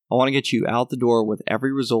I want to get you out the door with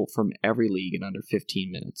every result from every league in under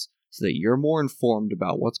 15 minutes, so that you're more informed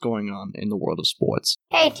about what's going on in the world of sports.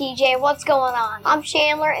 Hey TJ, what's going on? I'm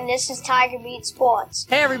Chandler and this is Tiger Beat Sports.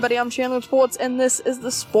 Hey everybody, I'm Chandler Sports and this is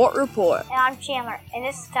the Sport Report. And I'm Chandler and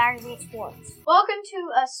this is Tiger Beat Sports. Welcome to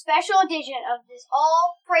a special edition of this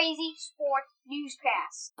all crazy sports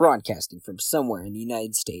newscast. Broadcasting from somewhere in the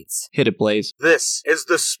United States. Hit it, Blaze. This is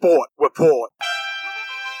the Sport Report.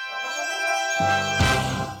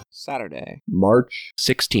 Saturday, March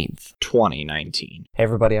 16th, 2019. Hey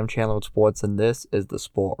everybody, I'm Chandler with Sports, and this is the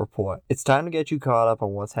Sport Report. It's time to get you caught up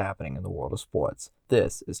on what's happening in the world of sports.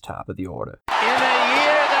 This is Top of the Order. In a year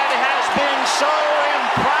that has been so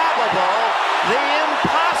improbable, the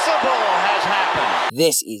impossible has happened.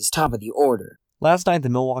 This is Top of the Order. Last night, the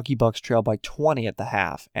Milwaukee Bucks trailed by 20 at the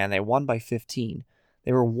half, and they won by 15.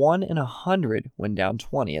 They were 1 in 100 when down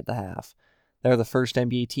 20 at the half. They're the first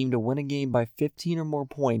NBA team to win a game by 15 or more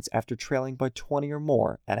points after trailing by 20 or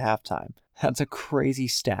more at halftime. That's a crazy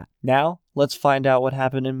stat. Now, let's find out what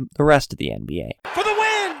happened in the rest of the NBA. For the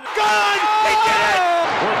win! Gone! He did it!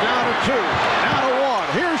 We're down to 2, now to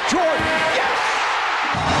 1. Here's Jordan. Yes!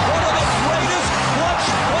 One of the greatest clutch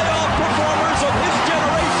playoff performers of his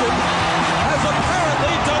generation has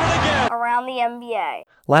apparently done it again. Around the NBA.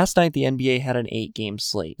 Last night, the NBA had an 8-game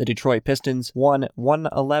slate. The Detroit Pistons won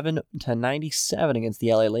 111-97 against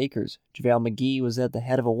the LA Lakers. JaVale McGee was at the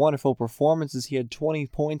head of a wonderful performance as he had 20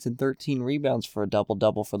 points and 13 rebounds for a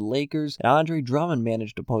double-double for the Lakers, and Andre Drummond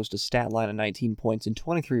managed to post a stat line of 19 points and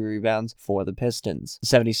 23 rebounds for the Pistons. The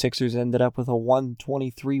 76ers ended up with a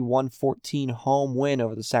 123-114 home win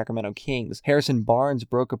over the Sacramento Kings. Harrison Barnes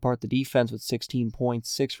broke apart the defense with 16 points,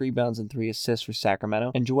 6 rebounds, and 3 assists for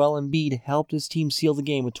Sacramento, and Joel Embiid helped his team seal the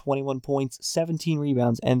game with 21 points, 17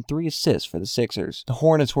 rebounds, and 3 assists for the Sixers. The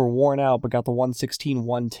Hornets were worn out but got the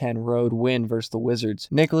 116-110 road win versus the Wizards.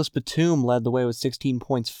 Nicholas Batum led the way with 16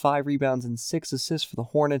 points, 5 rebounds, and 6 assists for the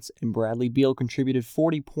Hornets, and Bradley Beal contributed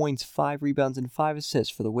 40 points, 5 rebounds, and 5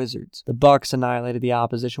 assists for the Wizards. The Bucks annihilated the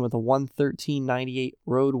opposition with a 113-98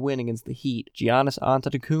 road win against the Heat. Giannis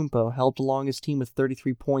Antetokounmpo helped along his team with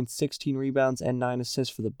 33 points, 16 rebounds, and 9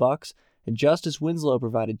 assists for the Bucks, and Justice Winslow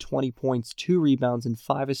provided 20 points, 2 rebounds, and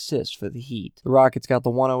 5 assists for the Heat. The Rockets got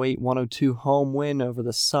the 108-102 home win over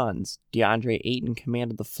the Suns. DeAndre Ayton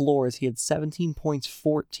commanded the floor as he had 17 points,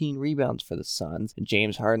 14 rebounds for the Suns, and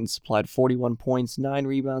James Harden supplied 41 points, 9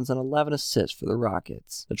 rebounds, and 11 assists for the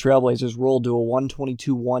Rockets. The Trailblazers rolled to a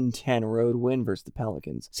 122-110 road win versus the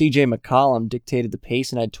Pelicans. CJ McCollum dictated the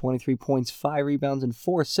pace and had 23 points, 5 rebounds, and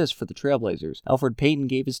 4 assists for the Trailblazers. Elfrid Payton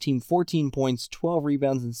gave his team 14 points, 12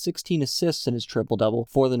 rebounds, and 16 assists in his triple-double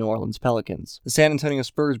for the New Orleans Pelicans. The San Antonio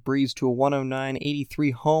Spurs breezed to a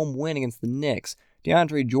 109-83 home win against the Knicks.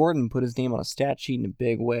 DeAndre Jordan put his name on a stat sheet in a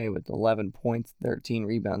big way with 11 points, 13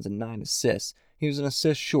 rebounds, and 9 assists. He was an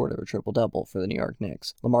assist short of a triple-double for the New York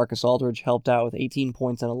Knicks. LaMarcus Aldridge helped out with 18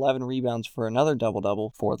 points and 11 rebounds for another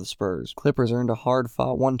double-double for the Spurs. Clippers earned a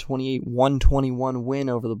hard-fought 128-121 win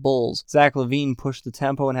over the Bulls. Zach LaVine pushed the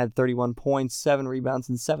tempo and had 31 points, 7 rebounds,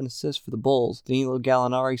 and 7 assists for the Bulls. Danilo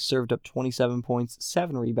Gallinari served up 27 points,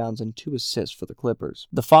 7 rebounds, and 2 assists for the Clippers.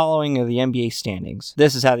 The following are the NBA standings.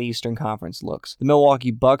 This is how the Eastern Conference looks. The Milwaukee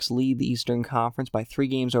Bucks lead the Eastern Conference by 3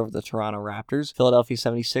 games over the Toronto Raptors. Philadelphia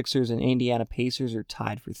 76ers and Indiana Pacers are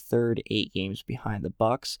tied for third, 8 games behind the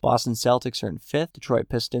Bucks. Boston Celtics are in 5th. Detroit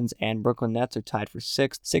Pistons and Brooklyn Nets are tied for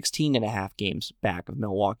 6th, 16.5 games back of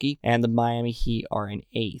Milwaukee. And the Miami Heat are in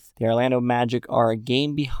 8th. The Orlando Magic are a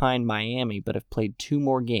game behind Miami, but have played 2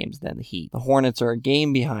 more games than the Heat. The Hornets are a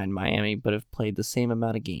game behind Miami, but have played the same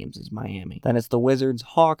amount of games as Miami. Then it's the Wizards,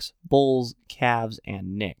 Hawks, Bulls, Cavs,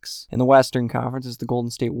 and Knicks. In the Western Conference is the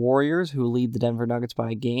Golden State Warriors, who lead the Denver Nuggets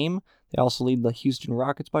by a game. They also lead the Houston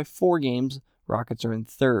Rockets by 4 games. Rockets are in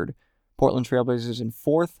 3rd. Portland Trailblazers in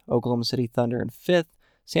 4th. Oklahoma City Thunder in 5th.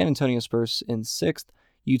 San Antonio Spurs in 6th.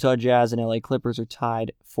 Utah Jazz and LA Clippers are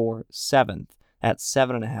tied for 7th. at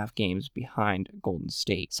 7.5 games behind Golden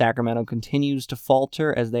State. Sacramento continues to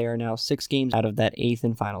falter as they are now 6 games out of that 8th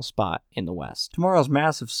and final spot in the West. Tomorrow's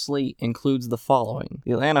massive slate includes the following.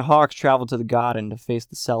 The Atlanta Hawks travel to the Garden to face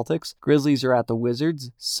the Celtics. Grizzlies are at the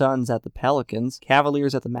Wizards. Suns at the Pelicans.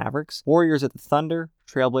 Cavaliers at the Mavericks. Warriors at the Thunder.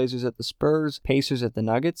 Trailblazers at the Spurs, Pacers at the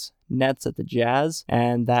Nuggets, Nets at the Jazz,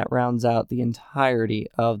 and that rounds out the entirety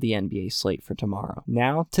of the NBA slate for tomorrow.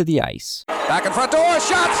 Now to the ice. Back in front door,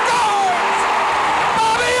 shot, scores!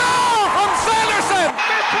 Bobby O from Sanderson!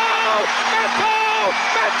 Metal!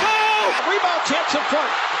 Rebound chance in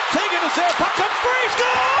front. Tegan is there, puck up free,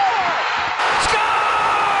 score!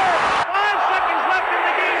 Score! 5 seconds left in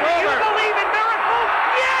the game. Do you believe in miracles?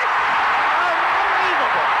 Yes!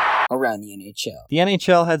 Unbelievable. around the NHL. The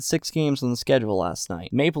NHL had 6 games on the schedule last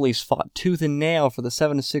night. Maple Leafs fought tooth and nail for the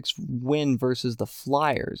 7-6 win versus the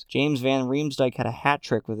Flyers. James Van Riemsdyk had a hat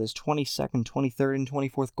trick with his 22nd, 23rd, and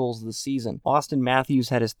 24th goals of the season. Auston Matthews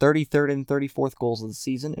had his 33rd and 34th goals of the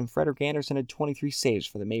season, and Frederik Andersen had 23 saves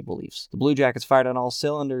for the Maple Leafs. The Blue Jackets fired on all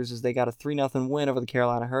cylinders as they got a 3-0 win over the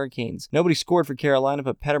Carolina Hurricanes. Nobody scored for Carolina,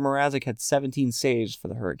 but Petr Mrazek had 17 saves for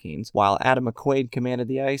the Hurricanes, while Adam McQuaid commanded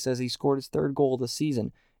the ice as he scored his 3rd goal of the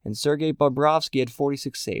season, and Sergei Bobrovsky had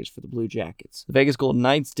 46 saves for the Blue Jackets. The Vegas Golden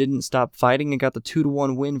Knights didn't stop fighting and got the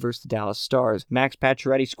 2-1 win versus the Dallas Stars. Max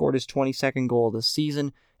Pacioretty scored his 22nd goal of the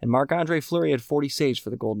season, and Marc-Andre Fleury had 40 saves for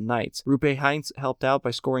the Golden Knights. Rupe Hintz helped out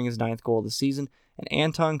by scoring his 9th goal of the season, and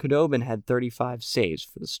Anton Khudobin had 35 saves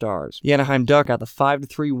for the Stars. The Anaheim Duck got the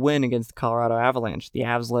 5-3 win against the Colorado Avalanche. The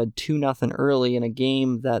Avs led 2-0 early in a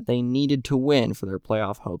game that they needed to win for their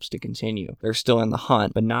playoff hopes to continue. They're still in the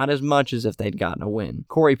hunt, but not as much as if they'd gotten a win.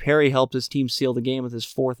 Corey Perry helped his team seal the game with his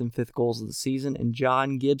 4th and 5th goals of the season, and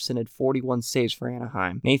John Gibson had 41 saves for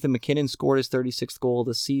Anaheim. Nathan MacKinnon scored his 36th goal of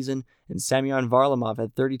the season, and Semyon Varlamov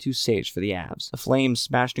had 32 saves for the Avs. The Flames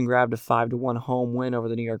smashed and grabbed a 5-1 home win over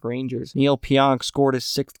the New York Rangers. Neil Pionk scored his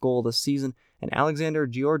 6th goal of the season, and Alexander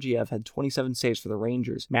Georgiev had 27 saves for the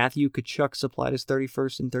Rangers. Matthew Tkachuk supplied his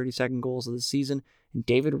 31st and 32nd goals of the season, and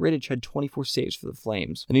David Rittich had 24 saves for the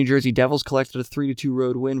Flames. The New Jersey Devils collected a 3-2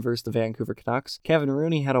 road win versus the Vancouver Canucks. Kevin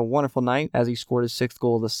Rooney had a wonderful night as he scored his 6th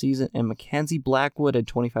goal of the season, and Mackenzie Blackwood had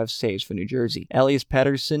 25 saves for New Jersey. Elias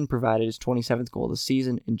Pettersson provided his 27th goal of the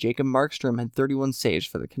season, and Jacob Markstrom had 31 saves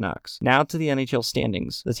for the Canucks. Now to the NHL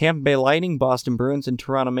standings. The Tampa Bay Lightning, Boston Bruins, and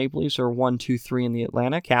Toronto Maple Leafs are 1-2-3 in the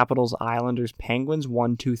Atlantic. Capitals, Islanders, Penguins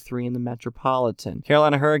 1-2-3 in the Metropolitan.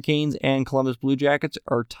 Carolina Hurricanes and Columbus Blue Jackets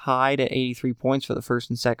are tied at 83 points for the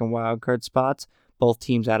first and second wildcard spots, both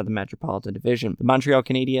teams out of the Metropolitan Division. The Montreal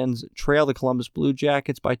Canadiens trail the Columbus Blue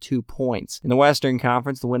Jackets by 2 points. In the Western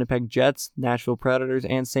Conference, the Winnipeg Jets, Nashville Predators,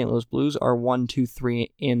 and St. Louis Blues are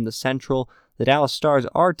 1-2-3 in the Central. The Dallas Stars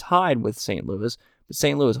are tied with St. Louis, but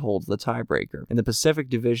St. Louis holds the tiebreaker. In the Pacific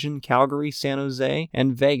Division, Calgary, San Jose,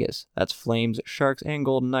 and Vegas, that's Flames, Sharks, and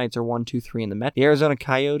Golden Knights, are 1-2-3 in the Met. The Arizona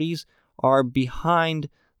Coyotes are behind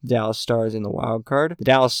the Dallas Stars in the wild card. The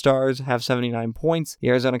Dallas Stars have 79 points. The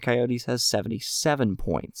Arizona Coyotes has 77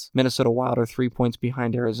 points. Minnesota Wild are 3 points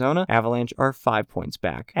behind Arizona. Avalanche are 5 points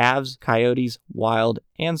back. Avs, Coyotes, Wild,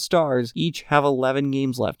 and Stars each have 11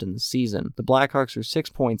 games left in the season. The Blackhawks are 6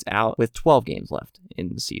 points out with 12 games left in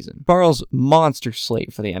the season. Tomorrow's monster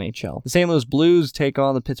slate for the NHL. The St. Louis Blues take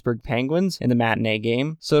on the Pittsburgh Penguins in the matinee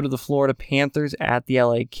game. So do the Florida Panthers at the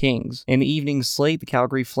LA Kings. In the evening slate, the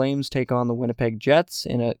Calgary Flames take on the Winnipeg Jets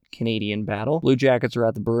in a Canadian battle. Blue Jackets are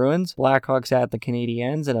at the Bruins. Blackhawks at the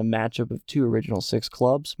Canadiens in a matchup of 2 Original 6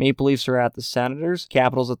 clubs. Maple Leafs are at the Senators.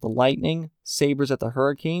 Capitals at the Lightning. Sabres at the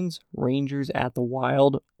Hurricanes. Rangers at the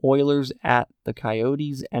Wild. Oilers at the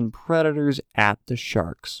Coyotes. And Predators at the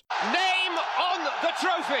Sharks. Name on the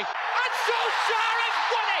trophy. And Solskjaer has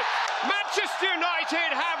won it! Manchester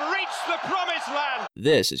United have reached the promised land.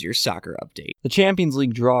 This is your soccer update. The Champions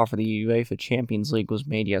League draw for the UEFA Champions League was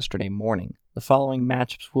made yesterday morning. The following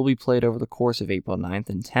matchups will be played over the course of April 9th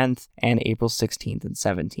and 10th and April 16th and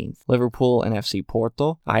 17th. Liverpool and FC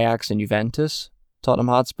Porto, Ajax and Juventus, Tottenham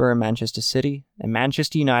Hotspur and Manchester City, and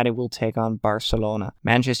Manchester United will take on Barcelona.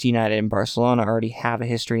 Manchester United and Barcelona already have a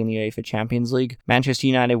history in the UEFA Champions League. Manchester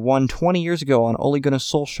United won 20 years ago on Ole Gunnar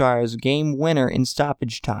Solskjaer's game winner in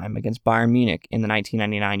stoppage time against Bayern Munich in the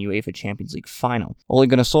 1999 UEFA Champions League final. Ole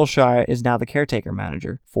Gunnar Solskjaer is now the caretaker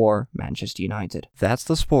manager for Manchester United. That's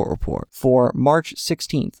the Sport Report for March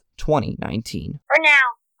 16th, 2019. For now,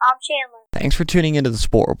 I'm Chandler. Thanks for tuning into the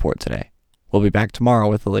Sport Report today. We'll be back tomorrow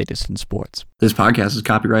with the latest in sports. This podcast is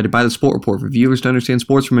copyrighted by the Sport Report for viewers to understand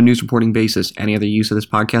sports from a news reporting basis. Any other use of this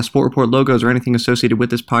podcast, Sport Report logos, or anything associated with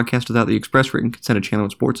this podcast without the express written consent of Channel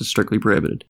Sports is strictly prohibited.